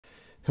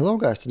Hello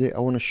guys, today I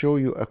want to show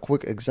you a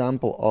quick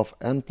example of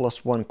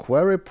N+1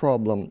 query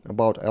problem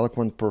about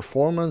Eloquent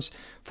performance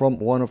from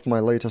one of my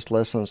latest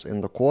lessons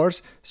in the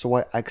course. So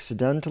I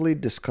accidentally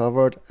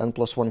discovered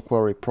N+1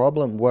 query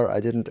problem where I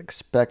didn't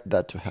expect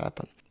that to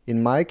happen.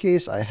 In my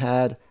case, I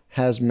had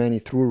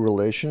hasManyThrough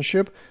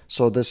relationship.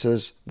 So this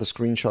is the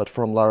screenshot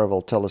from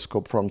Laravel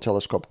Telescope from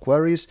Telescope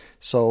Queries.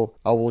 So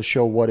I will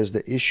show what is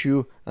the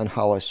issue and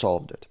how I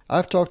solved it.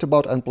 I've talked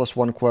about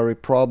N+1 query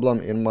problem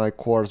in my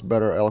course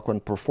Better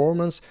Eloquent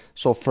Performance.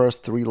 So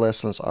first 3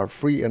 lessons are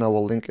free and I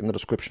will link in the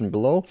description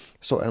below.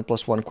 So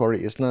N+1 query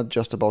is not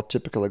just about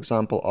typical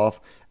example of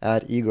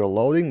add eager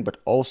loading, but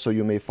also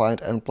you may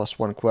find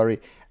N+1 query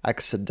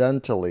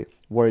accidentally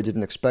where you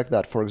didn't expect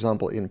that, for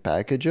example, in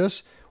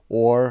packages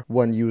or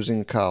when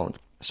using count.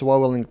 So I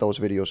will link those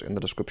videos in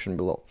the description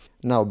below.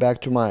 Now back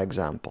to my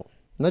example.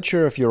 Not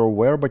sure if you're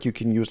aware, but you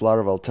can use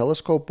Laravel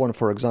Telescope when,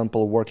 for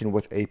example, working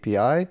with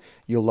API.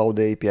 You load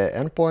the API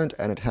endpoint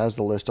and it has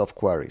the list of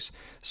queries.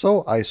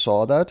 So I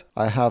saw that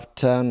I have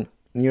 10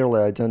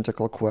 nearly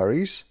identical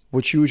queries,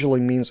 which usually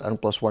means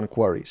N+1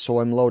 query. So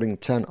I'm loading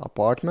 10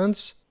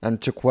 apartments,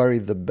 and to query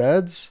the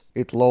beds,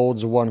 it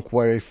loads 1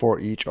 query for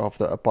each of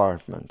the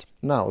apartment.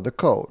 Now the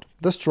code.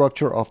 The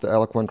structure of the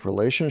Eloquent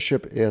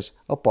relationship is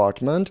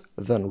apartment,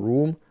 then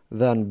room,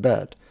 then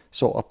bed.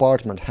 So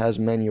apartment has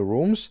many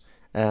rooms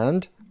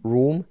and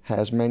room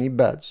has many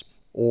beds.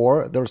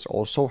 Or there's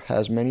also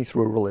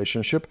hasManyThrough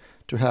relationship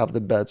to have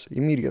the beds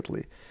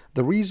immediately.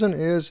 The reason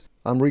is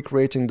I'm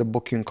recreating the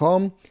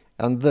booking.com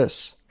and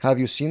this. Have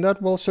you seen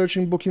that while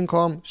searching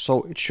booking.com?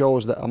 So it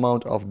shows the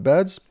amount of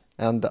beds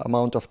and the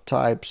amount of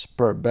types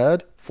per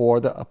bed for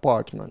the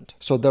apartment.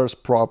 So there's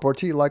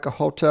property like a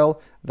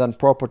hotel, then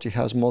property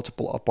has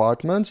multiple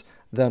apartments,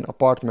 then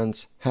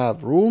apartments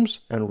have rooms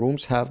and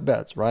rooms have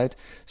beds, right?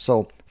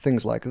 So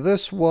things like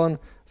this one,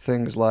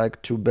 things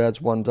like 2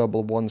 beds, 1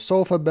 double, 1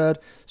 sofa bed.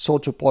 So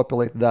to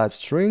populate that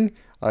string,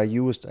 I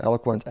used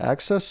Eloquent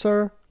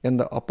Accessor in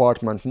the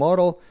apartment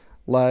model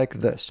like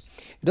this.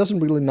 It doesn't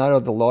really matter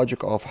the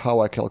logic of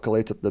how I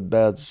calculated the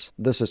beds.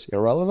 This is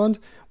irrelevant.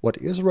 What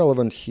is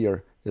relevant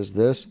here is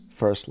this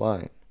first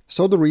line.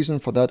 So the reason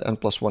for that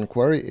N+1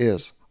 query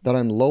is that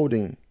I'm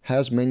loading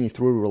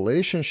hasManyThrough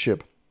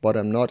relationship, but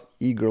I'm not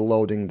eager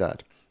loading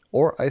that.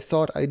 Or I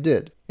thought I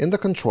did. In the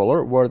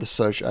controller where the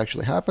search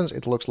actually happens,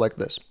 it looks like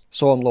this.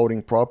 So I'm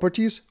loading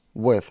properties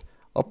with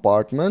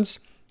apartments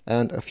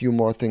and a few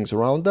more things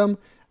around them.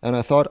 And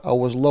I thought I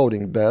was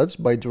loading beds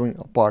by doing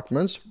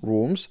apartments,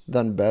 rooms,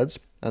 then beds,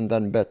 and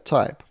then bed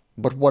type.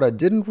 But what I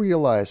didn't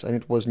realize, and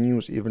it was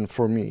news even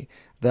for me,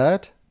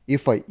 that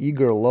if I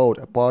eager load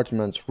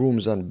apartments,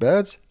 rooms, and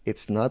beds,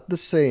 it's not the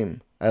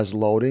same as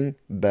loading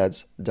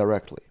beds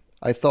directly.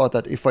 I thought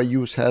that if I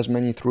use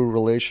hasManyThrough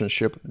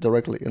relationship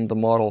directly in the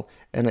model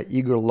and I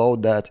eager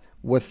load that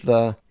with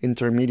the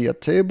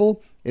intermediate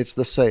table, it's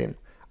the same.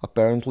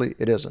 Apparently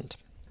it isn't.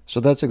 So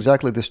that's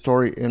exactly the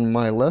story in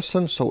my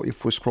lesson. So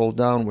if we scroll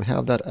down, we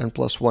have that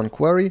N+1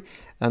 query,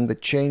 and the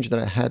change that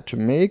I had to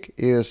make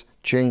is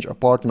change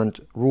apartment,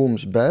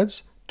 rooms,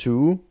 beds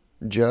to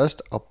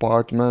just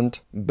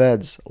apartment,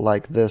 beds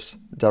like this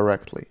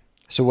directly.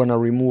 So when I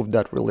removed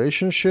that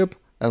relationship,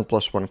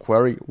 N+1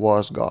 query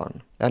was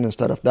gone. And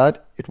instead of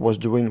that, it was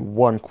doing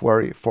 1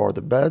 query for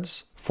the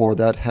beds for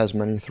that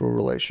hasManyThrough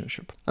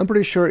relationship. I'm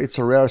pretty sure it's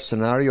a rare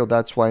scenario.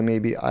 That's why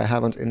maybe I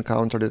haven't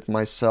encountered it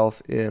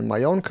myself in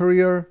my own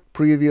career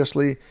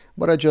previously,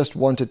 but I just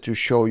wanted to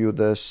show you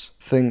this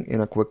thing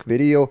in a quick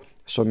video.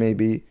 So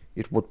maybe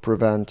it would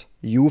prevent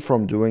you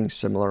from doing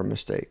similar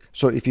mistake.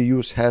 So if you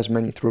use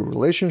hasManyThrough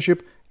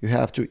relationship, you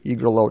have to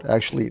eager load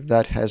actually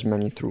that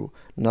hasManyThrough,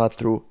 not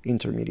through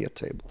intermediate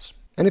tables.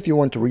 And if you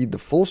want to read the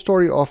full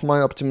story of my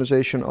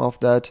optimization of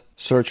that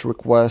search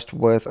request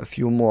with a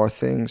few more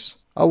things,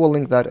 I will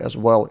link that as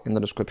well in the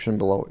description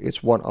below.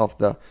 It's one of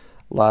the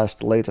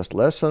latest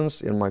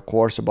lessons in my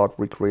course about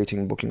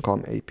recreating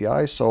booking.com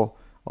API. So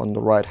on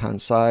the right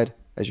hand side,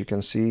 as you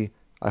can see,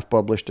 I've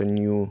published a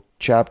new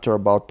chapter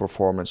about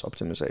performance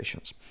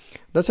optimizations.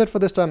 That's it for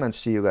this time and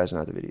see you guys in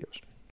other videos.